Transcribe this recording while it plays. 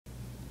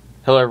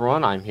Hello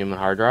everyone, I'm Human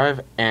Hard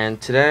Drive,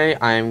 and today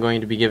I am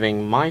going to be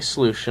giving my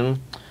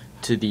solution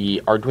to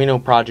the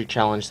Arduino Project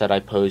challenge that I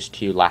posed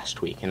to you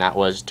last week, and that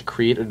was to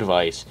create a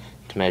device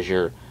to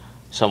measure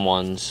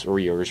someone's or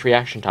yours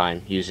reaction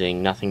time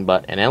using nothing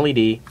but an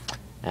LED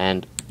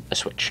and a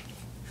switch.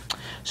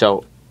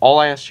 So all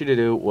I asked you to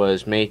do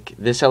was make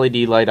this LED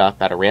light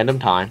up at a random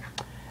time,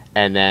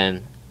 and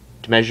then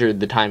to measure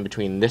the time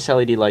between this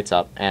LED lights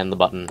up and the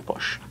button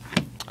push.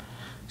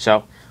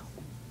 So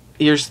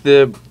here's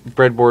the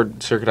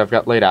breadboard circuit I've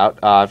got laid out.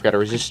 I've got a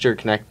resistor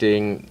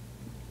connecting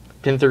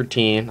pin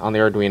 13 on the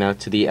Arduino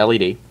to the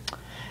LED,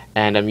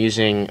 and I'm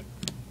using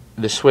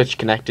the switch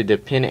connected to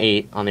pin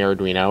 8 on the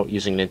Arduino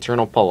using an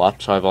internal pull-up,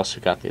 so I've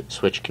also got the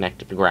switch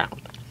connected to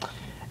ground.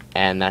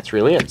 And that's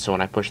really it. So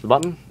when I push the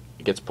button,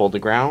 it gets pulled to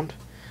ground,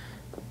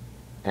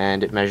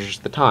 and it measures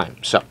the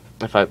time. So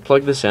if I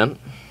plug this in,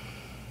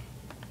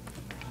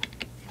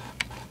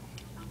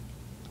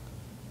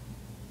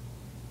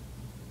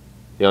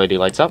 the LED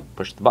lights up,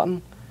 push the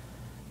button,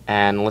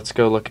 and let's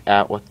go look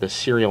at what the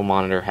serial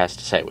monitor has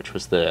to say, which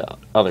was the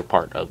other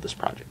part of this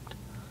project.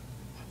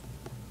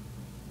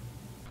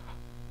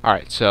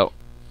 Alright, so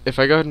if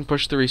I go ahead and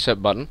push the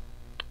reset button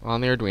on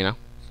the Arduino,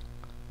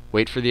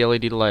 wait for the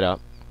LED to light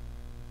up,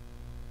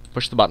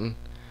 push the button,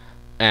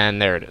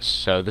 and there it is.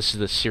 So this is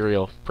the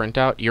serial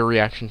printout. Your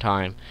reaction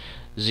time,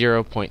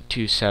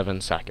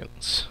 0.27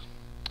 seconds.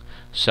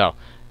 So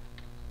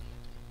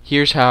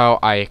here's how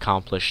I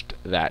accomplished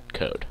that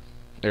code.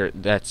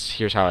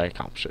 Here's how I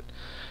accomplished it.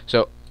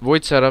 So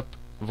void setup,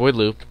 void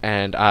loop,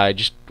 and I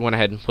just went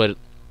ahead and put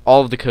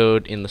all of the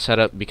code in the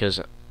setup because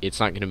it's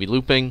not going to be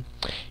looping.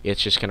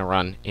 It's just going to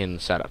run in the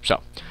setup.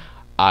 So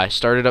I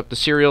started up the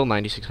serial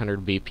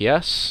 9600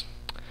 BPS,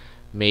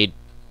 made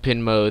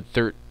pin mode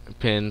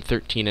pin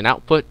 13 an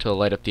output to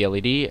light up the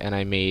LED, and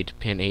I made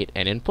pin 8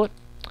 an input,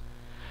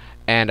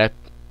 and I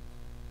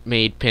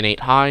made pin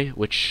 8 high,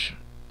 which,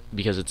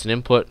 because it's an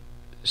input,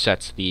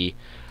 sets the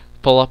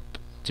pull up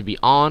to be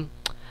on.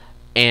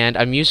 And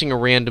I'm using a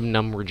random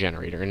number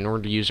generator. In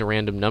order to use a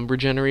random number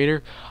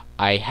generator,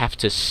 I have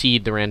to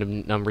seed the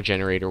random number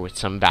generator with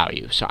some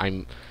value. So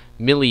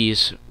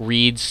millis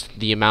reads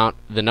the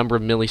number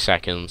of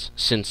milliseconds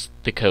since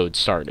the code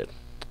started.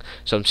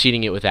 So I'm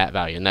seeding it with that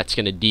value, and that's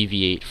going to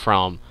deviate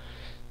from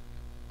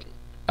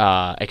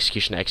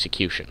execution to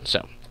execution.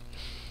 So,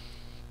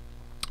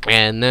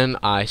 and then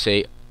I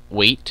say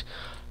wait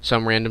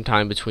some random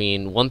time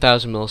between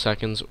 1000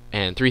 milliseconds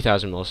and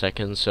 3000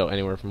 milliseconds, so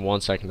anywhere from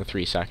 1 second to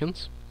 3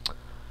 seconds.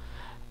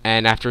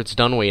 And after it's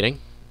done waiting,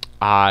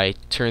 I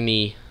turn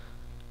the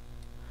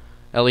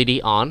LED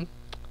on.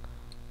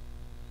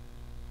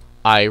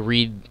 I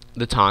read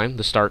the time,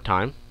 the start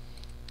time,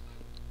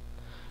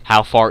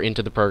 how far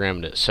into the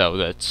program it is. So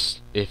that's,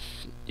 if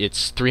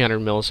it's 300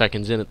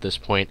 milliseconds in at this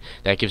point,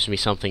 that gives me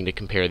something to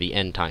compare the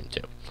end time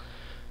to.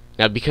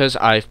 Now, because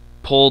I've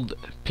pulled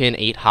pin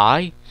 8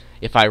 high,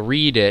 if I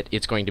read it,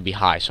 it's going to be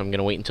high, so I'm going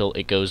to wait until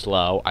it goes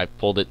low. I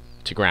pulled it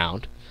to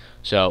ground.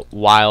 So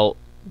while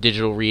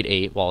digital read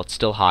 8, while it's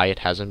still high, it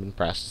hasn't been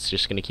pressed. It's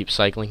just going to keep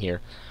cycling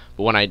here.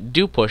 But when I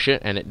do push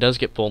it, and it does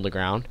get pulled to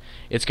ground,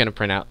 it's going to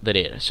print out the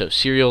data. So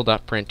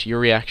serial.print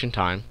your reaction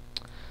time.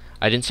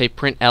 I didn't say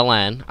print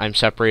ln. I'm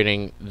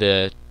separating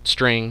the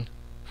string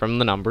from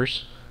the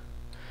numbers.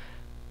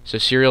 So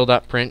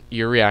serial.print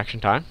your reaction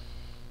time.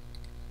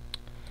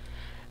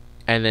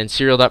 And then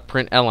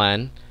serial.print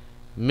ln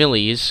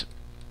millis,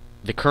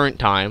 the current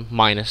time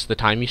minus the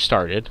time you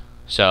started.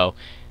 So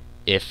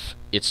if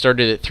it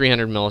started at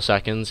 300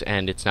 milliseconds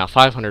and it's now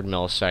 500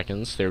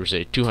 milliseconds, there was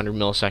a 200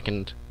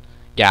 millisecond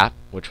gap,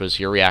 which was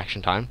your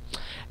reaction time.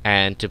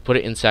 And to put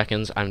it in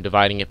seconds, I'm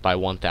dividing it by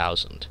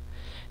 1000.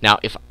 Now,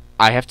 if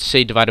I have to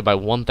say divided by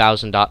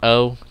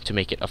 1000.0 to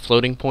make it a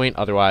floating point,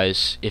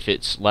 otherwise if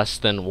it's less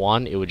than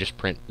 1, it would just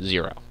print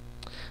 0.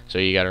 So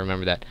you got to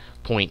remember that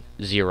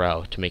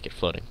 0.0 to make it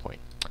floating point.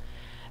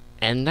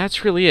 And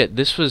that's really it.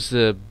 This was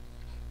the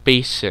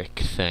basic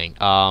thing.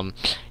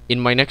 In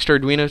my next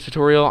Arduino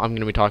tutorial, I'm going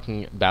to be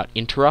talking about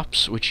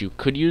interrupts, which you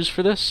could use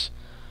for this.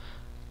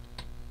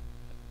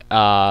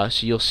 So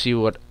you'll see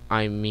what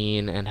I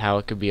mean and how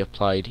it could be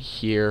applied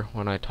here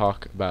when I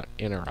talk about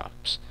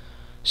interrupts.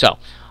 So,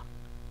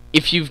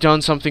 if you've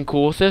done something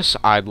cool with this,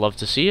 I'd love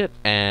to see it.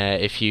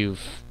 If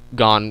you've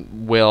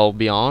gone well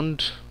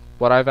beyond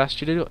what I've asked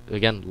you to do,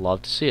 again,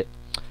 love to see it.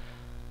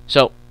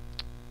 So,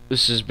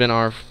 this has been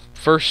our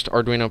first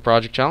Arduino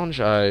Project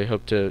challenge. I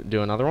hope to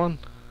do another one.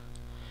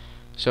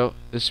 So,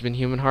 this has been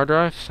Human Hard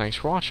Drive. Thanks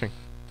for watching.